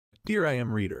Dear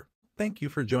IM reader, thank you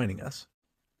for joining us.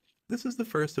 This is the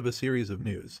first of a series of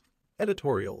news,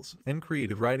 editorials, and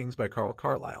creative writings by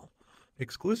Carlyle,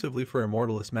 exclusively for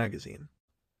Immortalist magazine.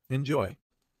 Enjoy.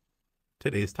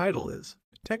 Today's title is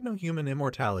Technohuman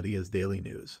Immortality as Daily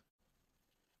News.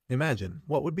 Imagine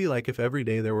what would be like if every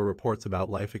day there were reports about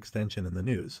life extension in the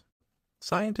news.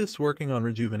 Scientists working on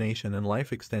rejuvenation and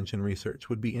life extension research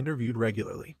would be interviewed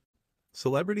regularly.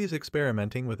 Celebrities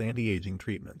experimenting with anti-aging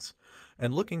treatments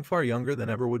and looking far younger than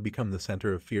ever would become the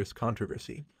center of fierce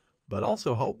controversy, but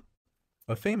also hope.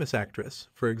 A famous actress,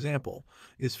 for example,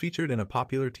 is featured in a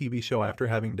popular TV show after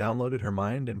having downloaded her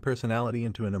mind and personality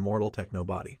into an immortal techno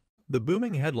body. The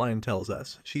booming headline tells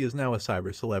us she is now a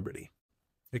cyber celebrity.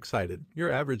 Excited, your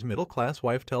average middle-class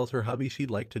wife tells her hubby she'd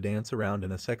like to dance around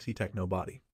in a sexy techno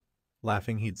body.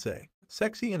 Laughing, he'd say,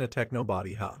 "Sexy in a techno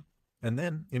body, huh?" And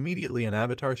then, immediately an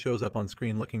avatar shows up on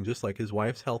screen looking just like his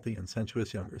wife's healthy and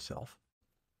sensuous younger self.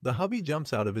 The hubby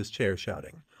jumps out of his chair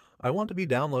shouting, "I want to be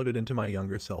downloaded into my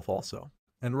younger self also."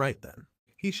 And right then,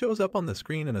 he shows up on the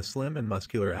screen in a slim and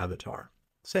muscular avatar,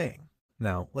 saying,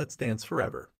 "Now, let's dance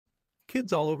forever."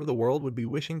 Kids all over the world would be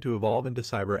wishing to evolve into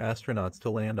cyber astronauts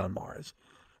to land on Mars,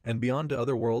 and beyond to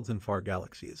other worlds and far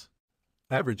galaxies.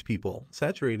 Average people,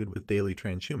 saturated with daily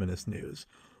transhumanist news,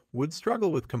 would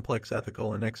struggle with complex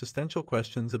ethical and existential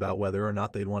questions about whether or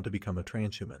not they'd want to become a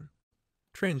transhuman.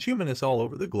 Transhumanists all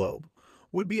over the globe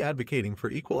would be advocating for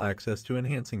equal access to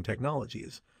enhancing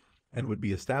technologies, and would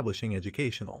be establishing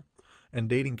educational and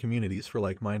dating communities for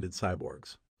like-minded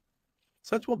cyborgs.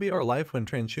 Such will be our life when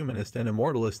transhumanist and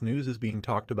immortalist news is being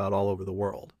talked about all over the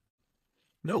world.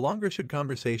 No longer should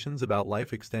conversations about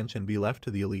life extension be left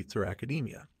to the elites or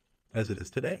academia, as it is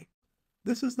today.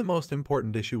 This is the most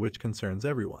important issue which concerns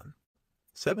everyone.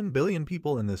 7 billion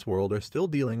people in this world are still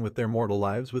dealing with their mortal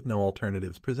lives with no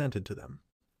alternatives presented to them.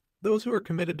 Those who are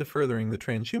committed to furthering the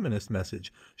transhumanist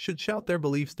message should shout their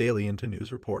beliefs daily into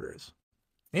news reporters.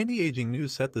 Anti-aging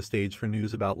news set the stage for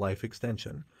news about life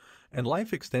extension, and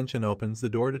life extension opens the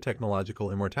door to technological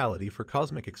immortality for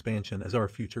cosmic expansion as our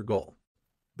future goal.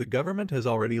 The government has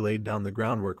already laid down the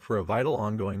groundwork for a vital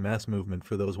ongoing mass movement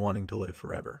for those wanting to live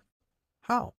forever.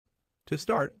 How? To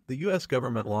start, the U.S.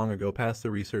 government long ago passed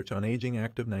the Research on Aging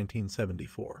Act of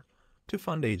 1974 to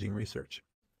fund aging research.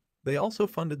 They also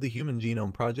funded the Human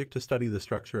Genome Project to study the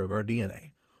structure of our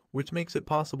DNA, which makes it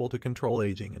possible to control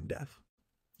aging and death.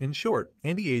 In short,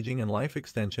 anti-aging and life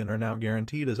extension are now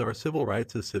guaranteed as our civil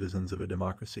rights as citizens of a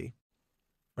democracy.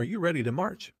 Are you ready to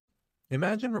march?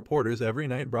 Imagine reporters every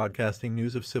night broadcasting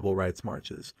news of civil rights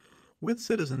marches, with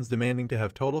citizens demanding to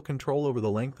have total control over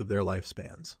the length of their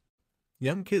lifespans.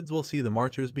 Young kids will see the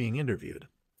marchers being interviewed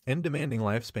and demanding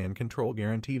lifespan control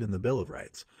guaranteed in the Bill of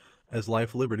Rights as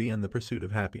life, liberty, and the pursuit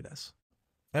of happiness.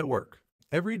 At work,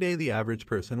 every day the average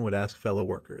person would ask fellow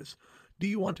workers, "Do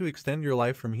you want to extend your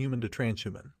life from human to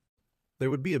transhuman?"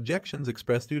 There would be objections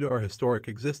expressed due to our historic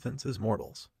existence as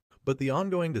mortals. But the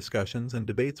ongoing discussions and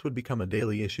debates would become a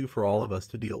daily issue for all of us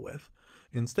to deal with,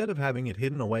 instead of having it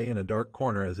hidden away in a dark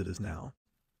corner as it is now.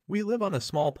 We live on a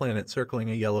small planet circling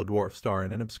a yellow dwarf star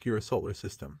in an obscure solar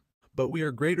system, but we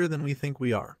are greater than we think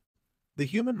we are. The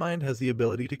human mind has the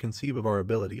ability to conceive of our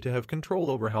ability to have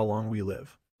control over how long we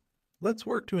live. Let's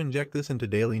work to inject this into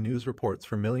daily news reports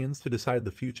for millions to decide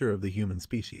the future of the human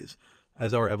species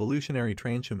as our evolutionary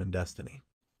transhuman destiny.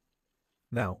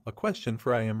 Now, a question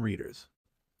for IM readers.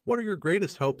 What are your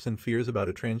greatest hopes and fears about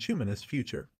a transhumanist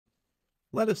future?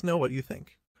 Let us know what you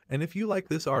think. And if you like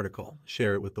this article,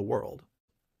 share it with the world.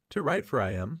 To write for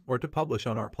IM or to publish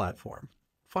on our platform,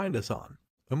 find us on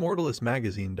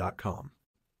immortalistmagazine.com.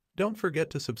 Don't forget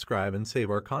to subscribe and save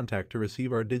our contact to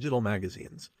receive our digital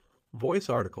magazines, voice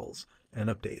articles, and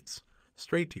updates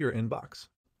straight to your inbox.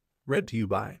 Read to you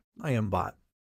by IM Bot.